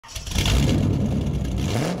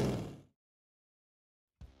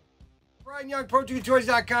Brian Young,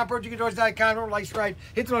 ProTinkerToys.com, ProTinkerToys.com. Don't like, subscribe,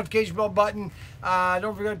 hit the notification bell button.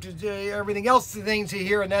 Don't forget to do everything else, the things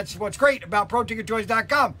here, and that's what's great about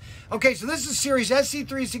ProTinkerToys.com. Okay, so this is Series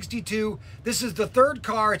SC362. This is the third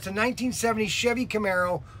car. It's a 1970 Chevy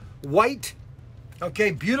Camaro, white.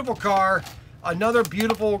 Okay, beautiful car. Another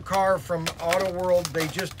beautiful car from Auto World. They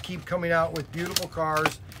just keep coming out with beautiful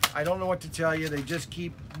cars. I don't know what to tell you. They just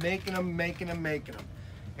keep making them.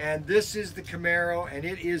 And this is the Camaro, and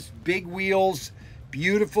it is big wheels,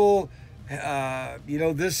 beautiful. You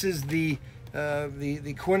know, this is the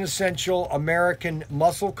quintessential American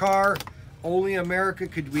muscle car. Only in America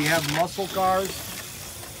could we have muscle cars.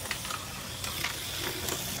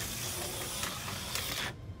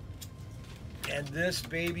 And this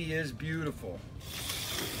baby is beautiful.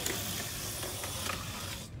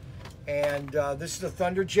 And this is the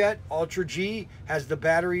Thunderjet Ultra-G. Has the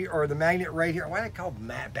battery or the magnet right here. Why do I call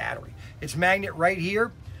it battery? It's magnet right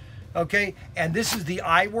here. Okay, and this is the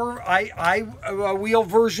wheel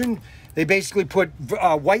version. They basically put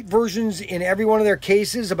white versions in every one of their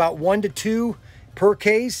cases, about 1 to 2 per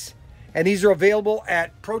case. And these are available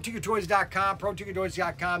at ProTinkerToys.com,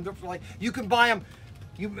 ProTinkerToys.com. You can buy them.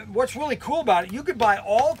 What's really cool about it, you could buy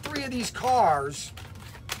all 3 of these cars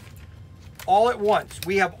all at once.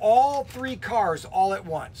 We have all 3 cars all at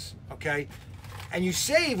once, okay? And you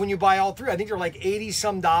save when you buy all 3. I think they're like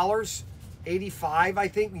 $80-some, 85, I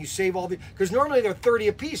think. You save all the, because normally they're 30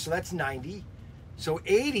 a piece, so that's 90. So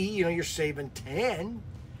 80, you know, you're saving 10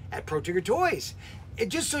 at ProTinkerToys. And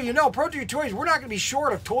just so you know, ProTinkerToys, we're not going to be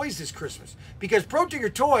short of toys this Christmas, because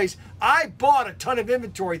ProTinkerToys, I bought a ton of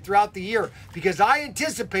inventory throughout the year because I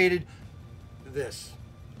anticipated this.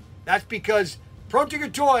 That's because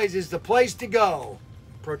ProTinkerToys is the place to go.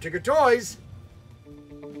 ProTinkerToys.com.